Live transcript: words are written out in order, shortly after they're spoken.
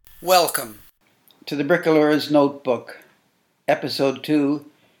Welcome to the Bricoleurs Notebook, Episode 2,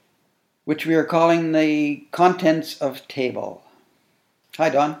 which we are calling The Contents of Table. Hi,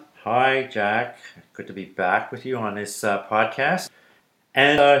 Don. Hi, Jack. Good to be back with you on this podcast.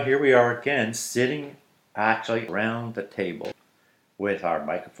 And here we are again, sitting actually around the table with our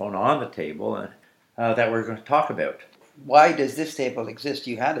microphone on the table that we're going to talk about. Why does this table exist?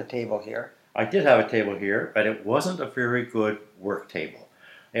 You had a table here. I did have a table here, but it wasn't a very good work table.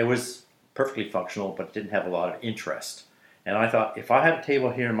 It was perfectly functional, but it didn't have a lot of interest. And I thought, if I had a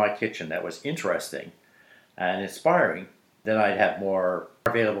table here in my kitchen that was interesting and inspiring, then I'd have more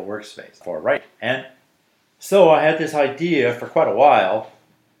available workspace for writing. And so I had this idea for quite a while,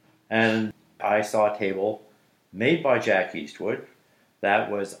 and I saw a table made by Jack Eastwood that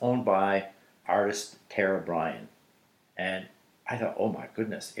was owned by artist Tara Bryan. And I thought, oh my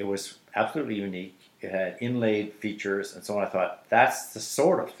goodness, it was absolutely unique. It had inlaid features, and so I thought, that's the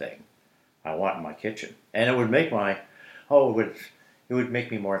sort of thing I want in my kitchen. And it would make it would make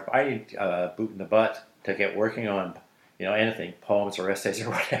me more, I need a boot in the butt to get working on, anything, poems or essays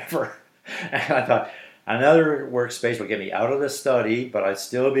or whatever. And I thought, another workspace would get me out of the study, but I'd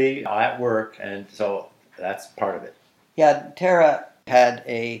still be at work, and so that's part of it. Yeah, Tara had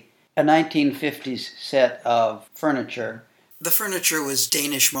a 1950s set of furniture. The furniture was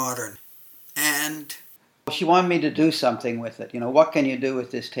Danish modern, and she wanted me to do something with it. What can you do with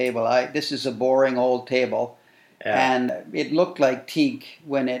this table? This is a boring old table, and it looked like teak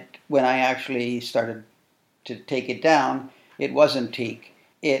when I actually started to take it down. It wasn't teak.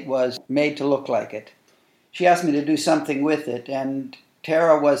 It was made to look like it. She asked me to do something with it, and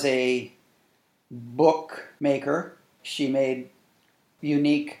Tara was a bookmaker. She made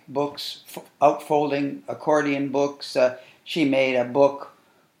unique books, outfolding accordion books. She made a book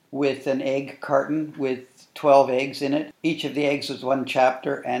with an egg carton with 12 eggs in it. Each of the eggs was one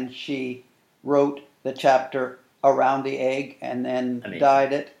chapter, and she wrote the chapter around the egg and then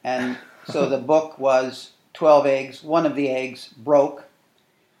dyed it. And so the book was 12 eggs. One of the eggs broke,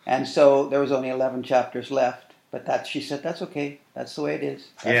 and so there was only 11 chapters left. But she said, that's okay. That's the way it is.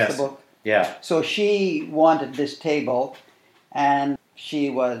 That's the book. Yeah. So she wanted this table, and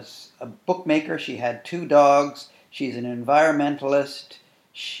she was a bookmaker. She had 2 dogs. She's an environmentalist.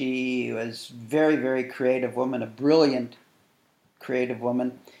 She was a very, very creative woman, a brilliant creative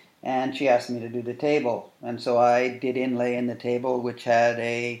woman. And she asked me to do the table. And so I did inlay in the table, which had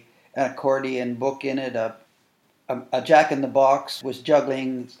an accordion book in it. A jack-in-the-box was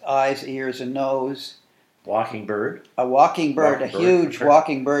juggling eyes, ears, and nose. Walking bird. A walking bird, a huge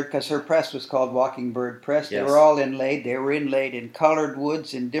walking bird, because her press was called Walking Bird Press. Yes. They were all inlaid. They were inlaid in colored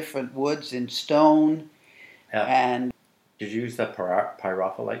woods, in different woods, in stone. Yeah. And did you use the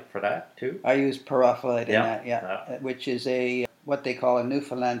pyrophyllite for that too? I used pyrophyllite in that, which is what they call a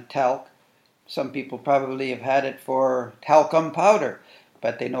Newfoundland talc. Some people probably have had it for talcum powder,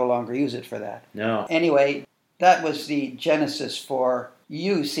 but they no longer use it for that. No. Anyway, that was the genesis for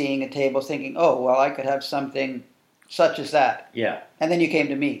you seeing a table thinking, oh, well, I could have something such as that. Yeah. And then you came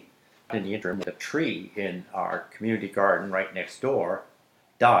to me. In the interim, the tree in our community garden right next door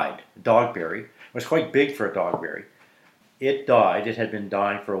died. Dogberry. It was quite big for a dogberry. It died. It had been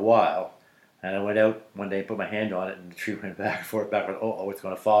dying for a while. And I went out one day and put my hand on it, and the tree went backward. Oh, it's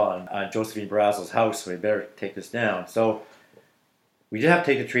going to fall on Josephine Brazel's house, so we better take this down. So we did have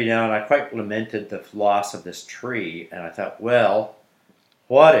to take the tree down. I quite lamented the loss of this tree, and I thought, well,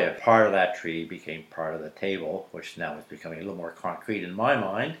 what if part of that tree became part of the table, which now is becoming a little more concrete in my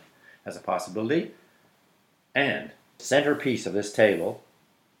mind as a possibility. And the centerpiece of this table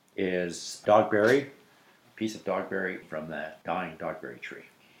is dogberry, a piece of dogberry from that dying dogberry tree.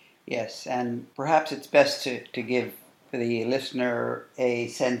 Yes, and perhaps it's best to give the listener a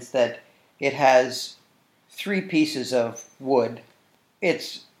sense that it has 3 pieces of wood.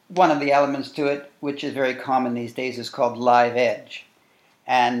 It's one of the elements to it, which is very common these days, is called live edge.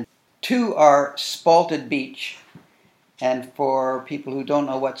 And 2 are spalted beech. And for people who don't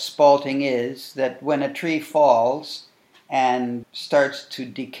know what spalting is, that when a tree falls and starts to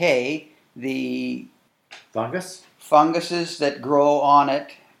decay, the funguses that grow on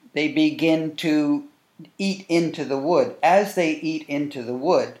it, they begin to eat into the wood. As they eat into the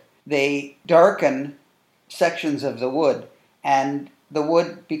wood, they darken sections of the wood, and the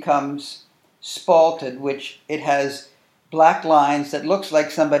wood becomes spalted, which it has black lines that looks like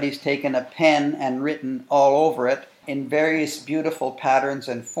somebody's taken a pen and written all over it in various beautiful patterns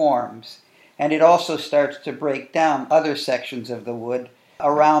and forms. And it also starts to break down other sections of the wood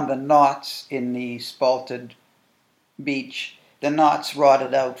around the knots in the spalted beech. The knots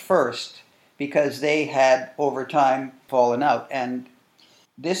rotted out first because they had over time fallen out. And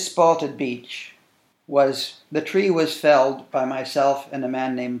This spalted beech the tree was felled by myself and a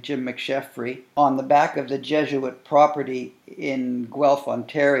man named Jim McSheffrey on the back of the Jesuit property in Guelph,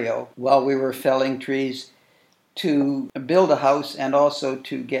 Ontario, while we were felling trees to build a house and also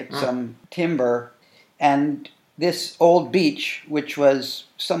to get some timber. And this old beech, which was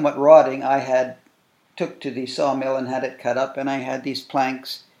somewhat rotting, I took to the sawmill and had it cut up, and I had these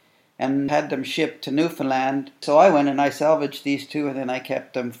planks and had them shipped to Newfoundland. So I went and I salvaged these two, and then I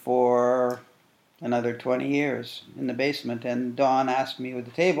kept them for another 20 years in the basement. And Don asked me with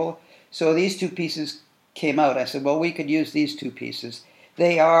the table. So these two pieces came out. I said, well, we could use these two pieces.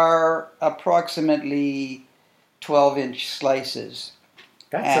 They are approximately 12-inch slices.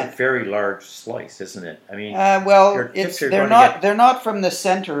 That's a very large slice, isn't it? I mean, they're not from the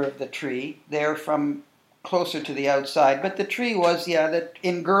center of the tree. They're from closer to the outside. But the tree was,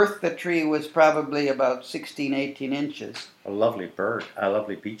 in girth, the tree was probably about 16, 18 inches. A lovely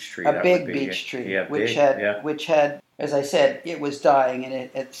beech tree. A big beech tree, which had, as I said, it was dying,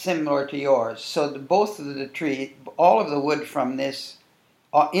 and it's similar to yours. So both of the tree, all of the wood from this,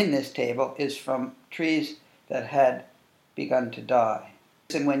 in this table, is from trees that had begun to die.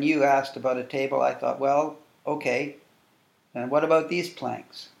 And when you asked about a table, I thought, well, okay, and what about these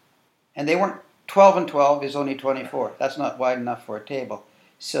planks? And they weren't 12 and 12 is only 24. That's not wide enough for a table.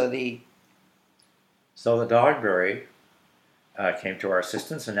 So the Dogberry came to our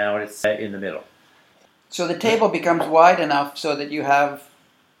assistance, and now it's in the middle. So the table becomes wide enough so that you have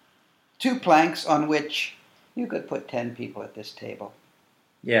two planks on which you could put 10 people at this table.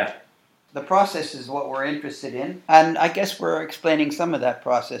 Yeah. The process is what we're interested in, and I guess we're explaining some of that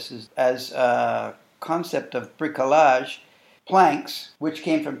process as a concept of bricolage. Planks, which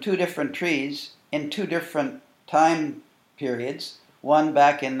came from two different trees in two different time periods, one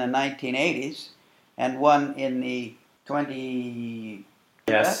back in the 1980s and one in the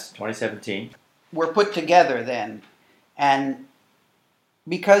 2017, were put together then. And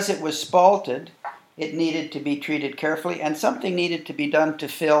because it was spalted, it needed to be treated carefully, and something needed to be done to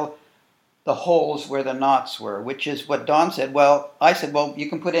fill the holes where the knots were, which is what Don said. Well, I said, well, you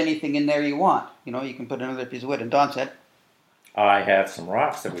can put anything in there you want. You can put another piece of wood. And Don said, I have some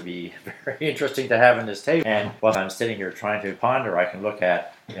rocks that would be very interesting to have in this table. And while I'm sitting here trying to ponder, I can look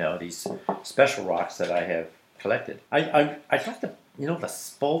at these special rocks that I have collected. I thought the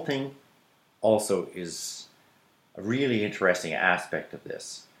spalting also is a really interesting aspect of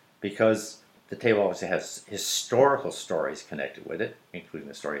this, because the table obviously has historical stories connected with it, including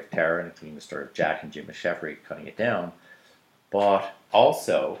the story of Tara, including the story of Jack and Jim McSheffrey cutting it down. But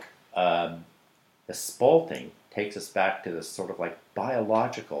also, the spalting takes us back to this sort of like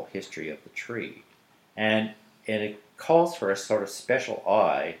biological history of the tree. And it calls for a sort of special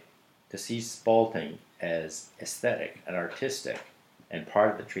eye to see spalting as aesthetic and artistic and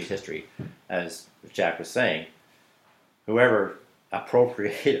part of the tree's history. As Jack was saying, whoever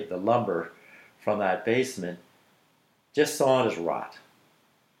appropriated the lumber from that basement just saw it as rot.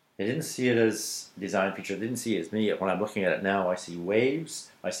 They didn't see it as a design feature. They didn't see it as me. When I'm looking at it now, I see waves,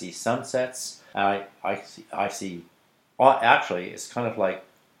 I see sunsets, I see, actually, it's kind of like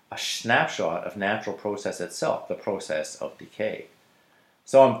a snapshot of natural process itself, the process of decay.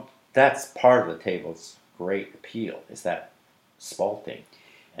 So that's part of the table's great appeal, is that spalting.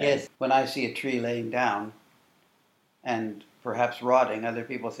 Yes, when I see a tree laying down and perhaps rotting, other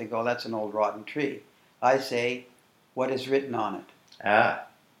people think, oh, that's an old rotten tree. I say, what is written on it?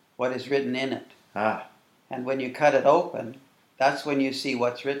 What is written in it? And when you cut it open, that's when you see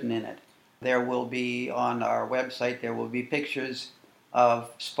what's written in it. There will be, on our website, there will be pictures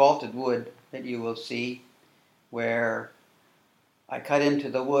of spalted wood that you will see where I cut into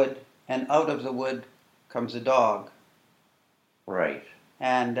the wood, and out of the wood comes a dog. Right.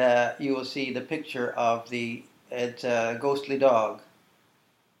 And you will see the picture of it's a ghostly dog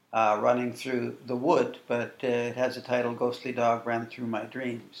running through the wood, but it has the title Ghostly Dog Ran Through My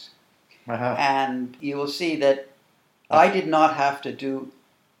Dreams. And you will see that I did not have to do,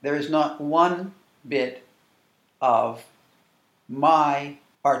 there is not one bit of my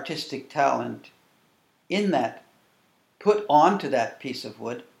artistic talent in that put onto that piece of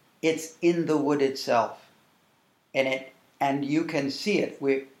wood. It's in the wood itself. And you can see it.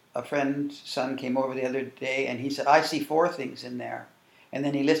 A friend's son came over the other day and he said, I see 4 things in there. And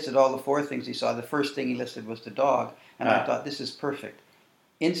then he listed all the 4 things he saw. The first thing he listed was the dog. And I thought, this is perfect.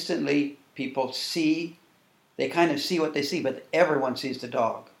 Instantly, people see, they kind of see what they see, but everyone sees the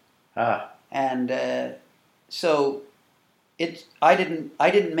dog. And so I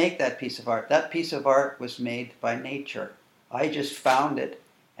didn't make that piece of art. That piece of art was made by nature. I just found it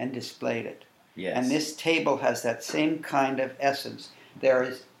and displayed it. Yes. And this table has that same kind of essence. There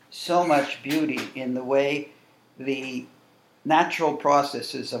is so much beauty in the way the natural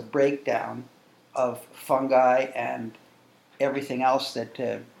processes of breakdown of fungi and everything else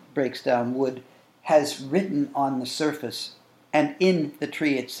that breaks down wood has written on the surface and in the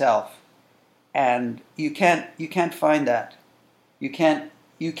tree itself. And you can't find that. You can't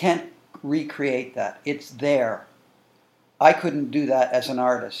recreate that. It's there. I couldn't do that as an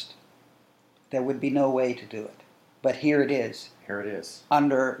artist. There would be no way to do it. But here it is. Here it is.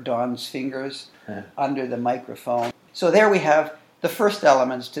 Under Don's fingers, under the microphone. So there we have the first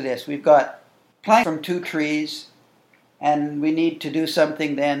elements to this. We've got planks from 2 trees, and we need to do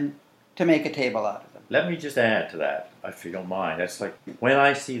something then to make a table out of them. Let me just add to that, if you don't mind. That's like, when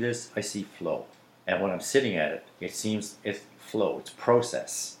I see this, I see flow. And when I'm sitting at it, it seems it's flow, it's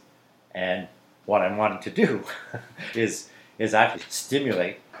process. And what I'm wanting to do is actually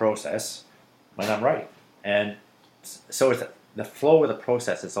stimulate process when I'm writing. And so it's the flow of the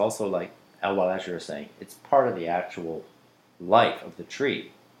process is also like, well, as you were saying, it's part of the actual life of the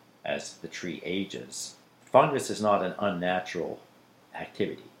tree as the tree ages. Fungus is not an unnatural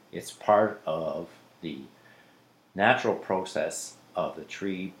activity. It's part of the natural process of the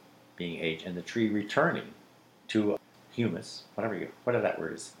tree being aged and the tree returning to humus, whatever that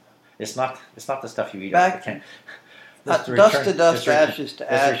word is. It's not the stuff you eat. Dust to dust, ashes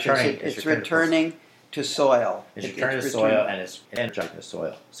to ashes. It's returning to soil. It's returning to soil, and it's energizing the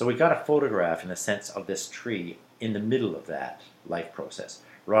soil. So we got a photograph in the sense of this tree in the middle of that life process,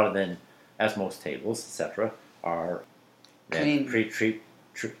 rather than, as most tables, etc., are clean.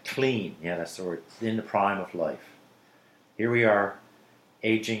 Clean. Yeah, that's the word. In the prime of life. Here we are,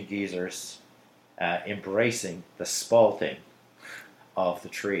 aging geezers, embracing the spalting of the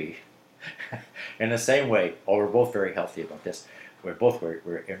tree. In the same way, we're both very healthy about this.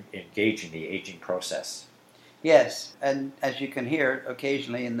 We're engaging the aging process. Yes, and as you can hear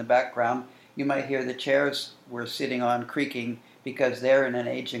occasionally in the background, you might hear the chairs we're sitting on creaking because they're in an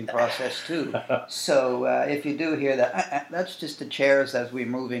aging process too. So if you do hear that, that's just the chairs as we're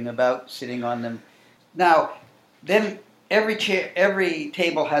moving about, sitting on them. Now, then every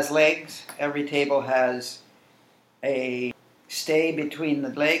table has legs. Every table has a stay between the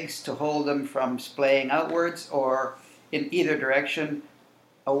legs to hold them from splaying outwards or in either direction,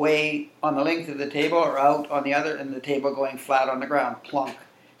 away on the length of the table or out on the other, and the table going flat on the ground, plunk.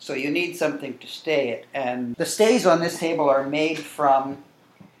 So you need something to stay it. And the stays on this table are made from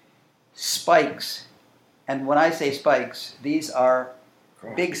spikes. And when I say spikes, these are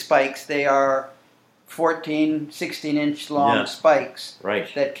big spikes. They are 14, 16-inch long spikes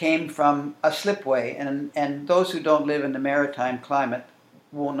that came from a slipway. And those who don't live in the maritime climate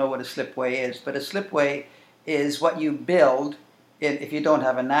won't know what a slipway is. But a slipway is what you build, if you don't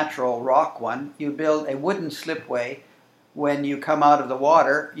have a natural rock one, you build a wooden slipway. When you come out of the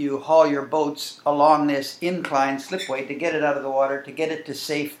water, you haul your boats along this inclined slipway to get it out of the water, to get it to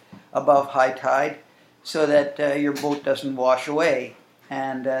safe above high tide, so that your boat doesn't wash away.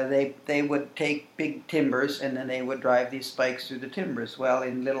 And they would take big timbers, and then they would drive these spikes through the timbers. Well,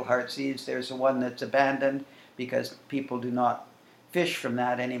 in Little Heartsease, there's one that's abandoned because people do not fish from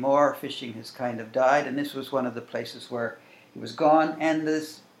that anymore. Fishing has kind of died, and this was one of the places where it was gone. And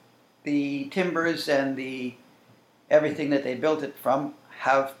the timbers and everything that they built it from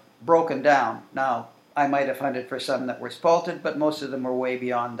have broken down. Now, I might have hunted for some that were spalted, but most of them were way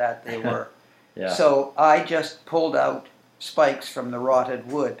beyond that they were. So I just pulled out spikes from the rotted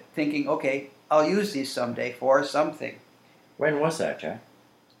wood, thinking, okay, I'll use these someday for something. When was that, Jack?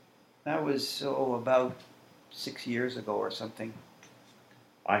 That was about 6 years ago or something.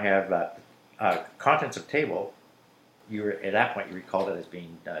 I have Contents of Table. At that point, you recalled it as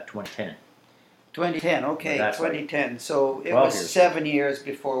being 2010. 2010, okay, That's 2010. Right. So it was 7 years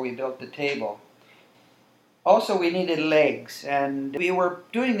before we built the table. Also, we needed legs, and we were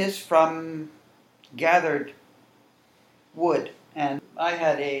doing this from gathered wood. And I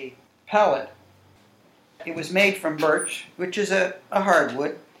had a pallet. It was made from birch, which is a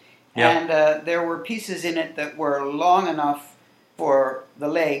hardwood. And there were pieces in it that were long enough for the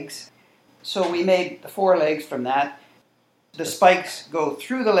legs. So we made the 4 legs from that. The spikes go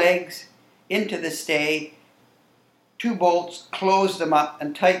through the legs into the stay, 2 bolts, close them up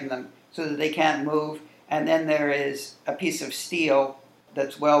and tighten them so that they can't move. And then there is a piece of steel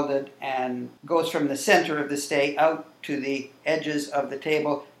that's welded and goes from the center of the stay out to the edges of the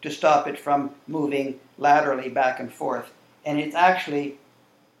table to stop it from moving laterally back and forth. And it's actually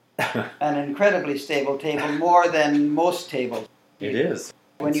an incredibly stable table, more than most tables. It is.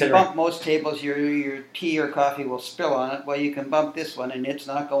 When you bump most tables, your tea or coffee will spill on it. Well, you can bump this one and it's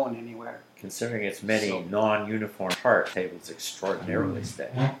not going anywhere. Considering its many non-uniform parts, the table is extraordinarily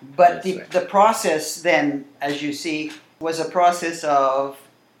steady. But the process then, as you see, was a process of,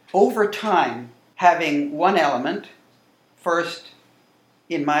 over time, having one element. First,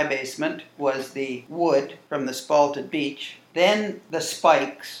 in my basement, was the wood from the spalted beech, then the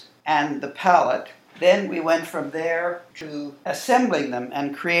spikes and the pallet. Then we went from there to assembling them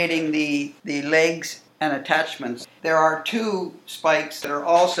and creating the legs and attachments. There are 2 spikes that are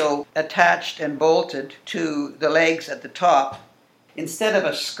also attached and bolted to the legs at the top. Instead of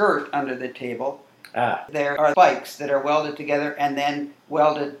a skirt under the table, there are spikes that are welded together and then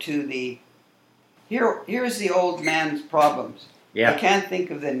welded to the... Here's the old man's problems. Yeah. They can't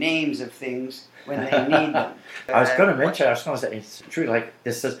think of the names of things when they need them. I was going to say, it's true, like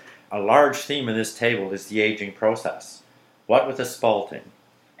this is a large theme in this table is the aging process. What with the spalting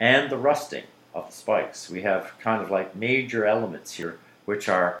and the rusting of the spikes, we have kind of like major elements here which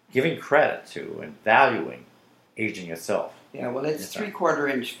are giving credit to and valuing aging itself. Yeah, well, it's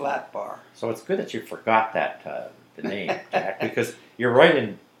 3/4-inch flat bar. So it's good that you forgot that the name, Jack, because you're right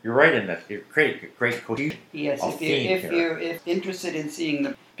in that you create great cohesion. Yes, if you're interested in seeing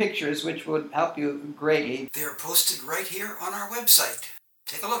the pictures, which would help you greatly, they're posted right here on our website.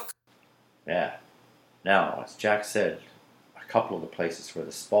 Take a look. Yeah. Now, as Jack said, a couple of the places where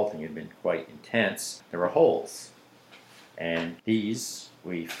the spalting had been quite intense, there were holes. And these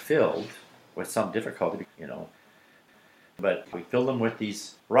we filled with some difficulty, but we filled them with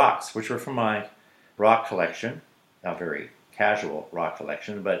these rocks, which were from my rock collection, a very casual rock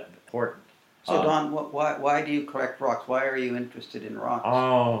collection, but important. So, Don, why do you collect rocks? Why are you interested in rocks?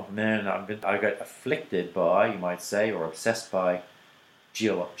 Oh, man, I got afflicted by, you might say, or obsessed by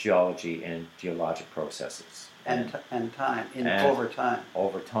geology and geologic processes. And time, over time.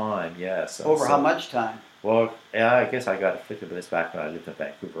 Over time, yes. Over how much time? Well, yeah, I guess I got afflicted with this back when I lived in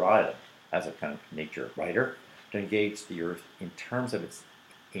Vancouver Island as a kind of nature writer, to engage the earth in terms of its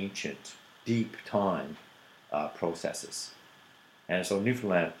ancient, deep time processes. And so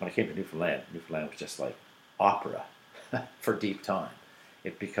Newfoundland, when I came to Newfoundland was just like opera for deep time.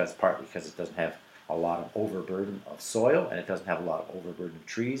 Partly because it doesn't have a lot of overburden of soil and it doesn't have a lot of overburden of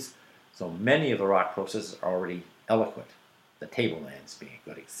trees. So many of the rock processes are already eloquent. The tablelands being a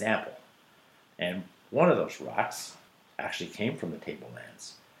good example. And one of those rocks actually came from the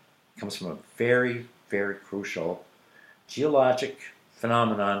tablelands. It comes from a very, very crucial geologic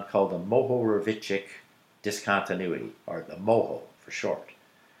phenomenon called the Mohorovičić discontinuity, or the MOHO for short.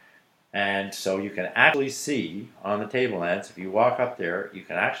 And so you can actually see on the tablelands, if you walk up there, you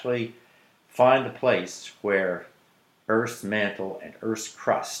can actually find the place where Earth's mantle and Earth's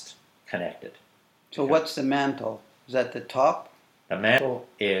crust connected. So what's the mantle? Is that the top? The mantle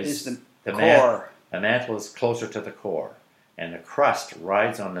is the core. The mantle is closer to the core, and the crust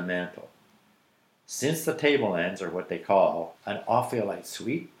rides on the mantle. Since the tablelands are what they call an ophiolite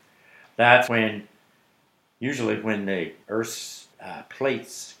sweep, that's usually when the Earth's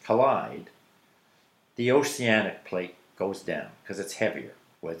plates collide, the oceanic plate goes down because it's heavier.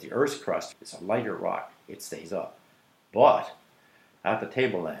 Whereas the Earth's crust is a lighter rock, it stays up. But at the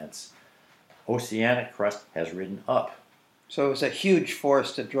tablelands, oceanic crust has ridden up. So it was a huge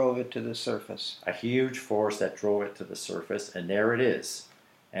force that drove it to the surface. A huge force that drove it to the surface, and there it is.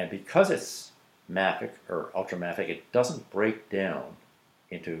 And because it's mafic or ultramafic, it doesn't break down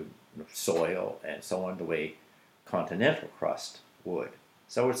into soil and so on the way continental crust would.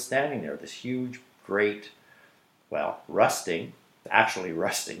 So it's standing there, this huge, great, actually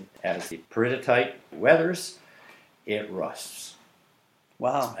rusting. As the peridotite weathers, it rusts.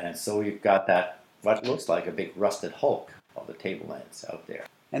 Wow. And so you've got that, what looks like a big rusted hulk of the tablelands out there.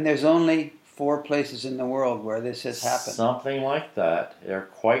 And there's only 4 places in the world where this has happened. Something like that. They're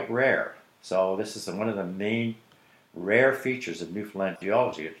quite rare. So this is one of the main rare features of Newfoundland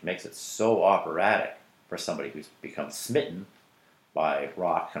geology, which makes it so operatic for somebody who's become smitten by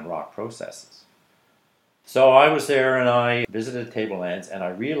rock and rock processes. So I was there and I visited the tablelands, and I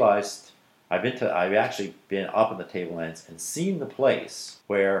realized I've actually been up in the tablelands and seen the place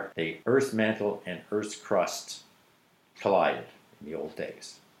where the Earth's mantle and Earth's crust collided in the old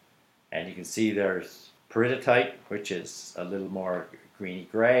days. And you can see there's peridotite, which is a little more greeny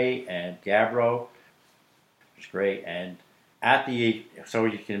gray, and gabbro, which is gray. And so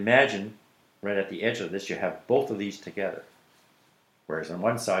you can imagine right at the edge of this, you have both of these together. Whereas on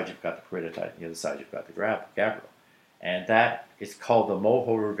one side you've got the peridotite, on the other side you've got the gabbro. And that is called the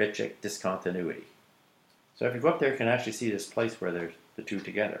Mohorovičić discontinuity. So if you go up there, you can actually see this place where there's the two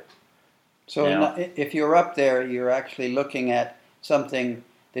together. So if you're up there, you're actually looking at something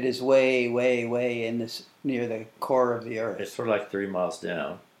that is way, way, way in this near the core of the earth. It's sort of like 3 miles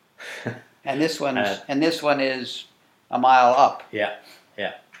down. And this one is a mile up. Yeah.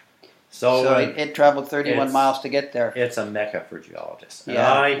 So it traveled 31 miles to get there. It's a mecca for geologists. And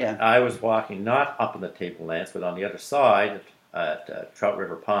Yeah, I was walking not up in the tablelands, but on the other side at Trout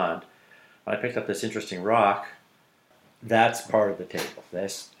River Pond. I picked up this interesting rock. That's part of the table.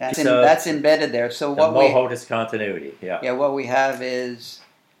 That's embedded there. So the Moho discontinuity. Yeah. What we have is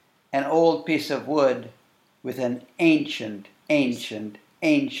an old piece of wood with an ancient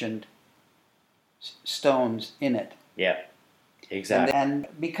stones in it. Yeah. Exactly. And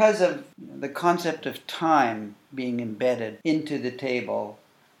because of the concept of time being embedded into the table,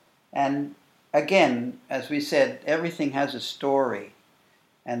 and again, as we said, everything has a story,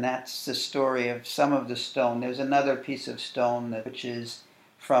 and that's the story of some of the stone. There's another piece of stone which is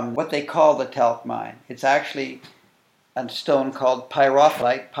from what they call the talc mine. It's actually a stone called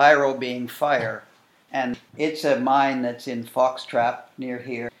pyrophyllite, pyro being fire, and it's a mine that's in Foxtrap near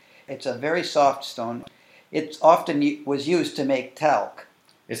here. It's a very soft stone. It often was used to make talc.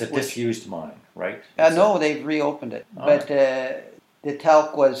 It's a disused mine, right? No, they've reopened it. Oh. But the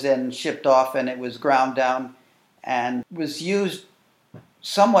talc was then shipped off and it was ground down and was used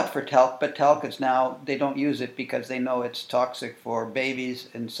somewhat for talc, but talc is now, they don't use it because they know it's toxic for babies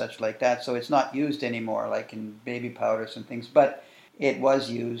and such like that. So it's not used anymore, like in baby powders and things. But it was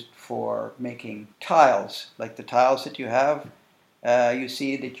used for making tiles, like the tiles that you have. You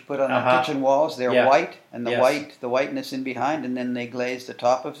see that you put on the kitchen walls, they're white, and the whiteness in behind, and then they glaze the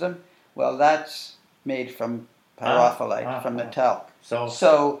top of them. Well, that's made from pyrophyllite, from the talc.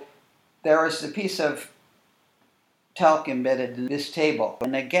 So there is a piece of talc embedded in this table.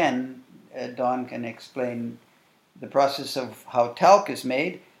 And again, Don can explain the process of how talc is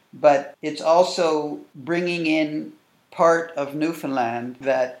made, but it's also bringing in part of Newfoundland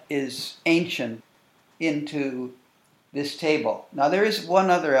that is ancient into this table. Now there is one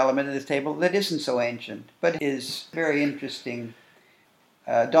other element of this table that isn't so ancient, but is very interesting.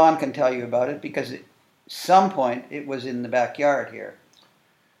 Don can tell you about it because at some point it was in the backyard here.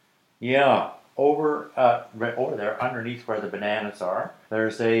 Yeah, over there, underneath where the bananas are,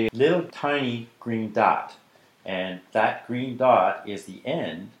 there's a little tiny green dot, and that green dot is the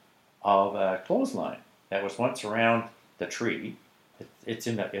end of a clothesline that was once around the tree. It's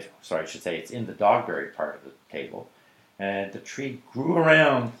in the dogberry part of the table. And the tree grew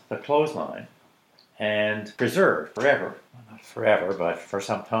around the clothesline and preserved forever, not forever, but for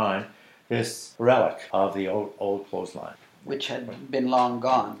some time, this relic of the old clothesline. Which had been long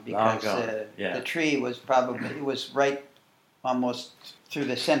gone because the tree was right almost through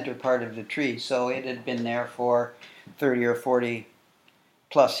the center part of the tree. So it had been there for 30 or 40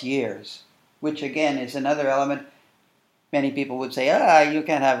 plus years, which again is another element. Many people would say, you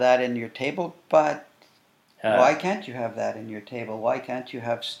can't have that in your table, but why can't you have that in your table? Why can't you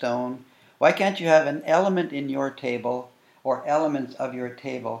have stone? Why can't you have an element in your table or elements of your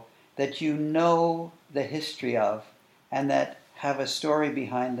table that you know the history of and that have a story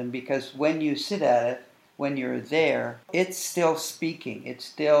behind them? Because when you sit at it, when you're there, it's still speaking. It's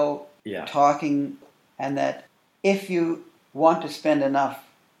still talking, and that if you want to spend enough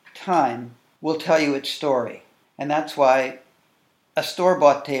time, will tell you its story. And that's why a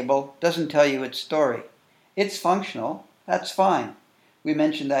store-bought table doesn't tell you its story. It's functional, that's fine. We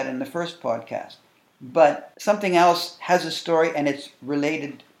mentioned that in the first podcast. But something else has a story and it's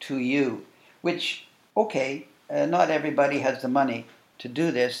related to you, which, not everybody has the money to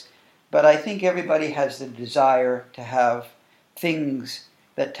do this, but I think everybody has the desire to have things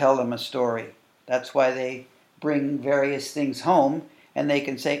that tell them a story. That's why they bring various things home and they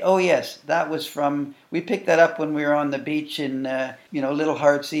can say, oh yes, that was we picked that up when we were on the beach in, Little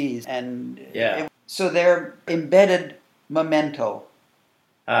Heartsease. And so they're embedded memento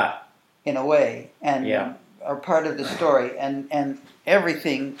in a way and are part of the story. And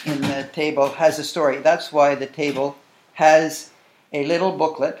everything in the table has a story. That's why the table has a little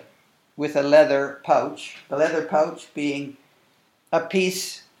booklet with a leather pouch. The leather pouch being a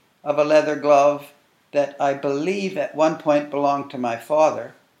piece of a leather glove that I believe at one point belonged to my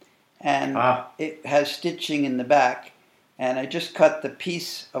father. And it has stitching in the back. And I just cut the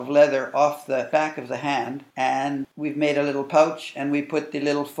piece of leather off the back of the hand, and we've made a little pouch, and we put the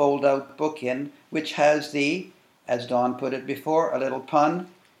little fold-out book in, which has as Don put it before, a little pun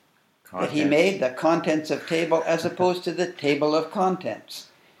that he made, the contents of table, as opposed to the table of contents.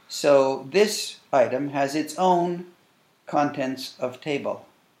 So this item has its own contents of table.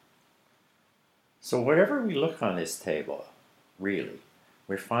 So wherever we look on this table, really,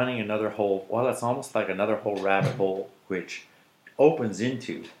 we're finding another whole, it's almost like another whole rabbit hole which opens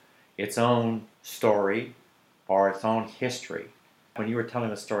into its own story or its own history. When you were telling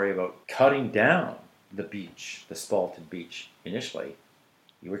the story about cutting down the beech, the spalted beech initially,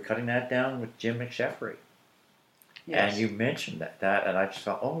 you were cutting that down with Jim McSheffrey. Yes. And you mentioned that, and I just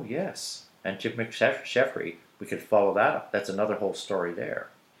thought, oh yes. And Jim McSheffrey, we could follow that up. That's another whole story there.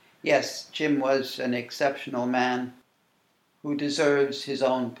 Yes, Jim was an exceptional man who deserves his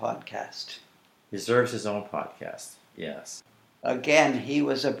own podcast. Deserves his own podcast, yes. Again, he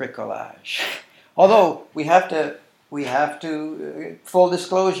was a bricolage. Although we have to, full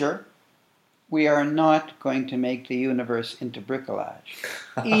disclosure, we are not going to make the universe into bricolage,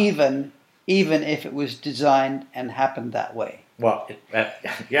 even if it was designed and happened that way. Well,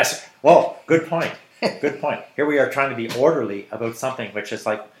 yes. Well, good point. Good point. Here we are trying to be orderly about something which is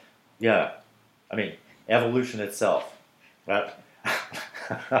like, yeah, I mean, evolution itself. But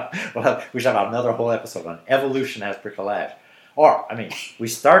well, we should have another whole episode on evolution as bricolage. Or, I mean, we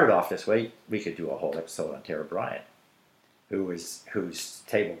started off this way. We could do a whole episode on Tara Bryant, whose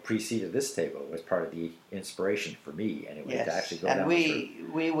table preceded this table, was part of the inspiration for me anyway, yes. to actually go and down.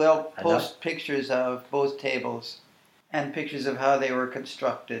 We will post pictures of both tables and pictures of how they were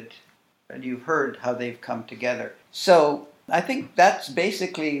constructed, and you've heard how they've come together. So I think that's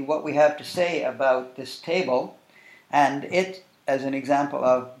basically what we have to say about this table, and it as an example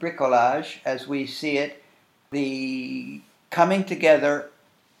of bricolage as we see it, the coming together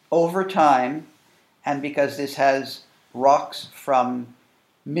over time, and because this has rocks from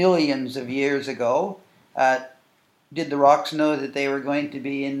millions of years ago, did the rocks know that they were going to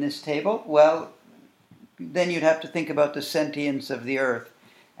be in this table? Well, then you'd have to think about the sentience of the earth.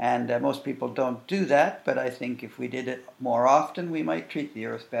 And most people don't do that, but I think if we did it more often, we might treat the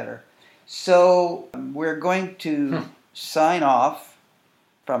earth better. So we're going to sign off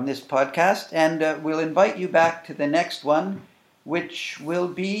from this podcast, and we'll invite you back to the next one, which will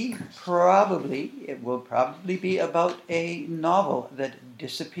be probably be about a novel that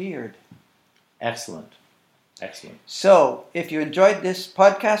disappeared. Excellent. Excellent. So, if you enjoyed this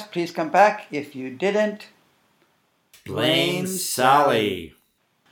podcast, please come back. If you didn't, blame Sally.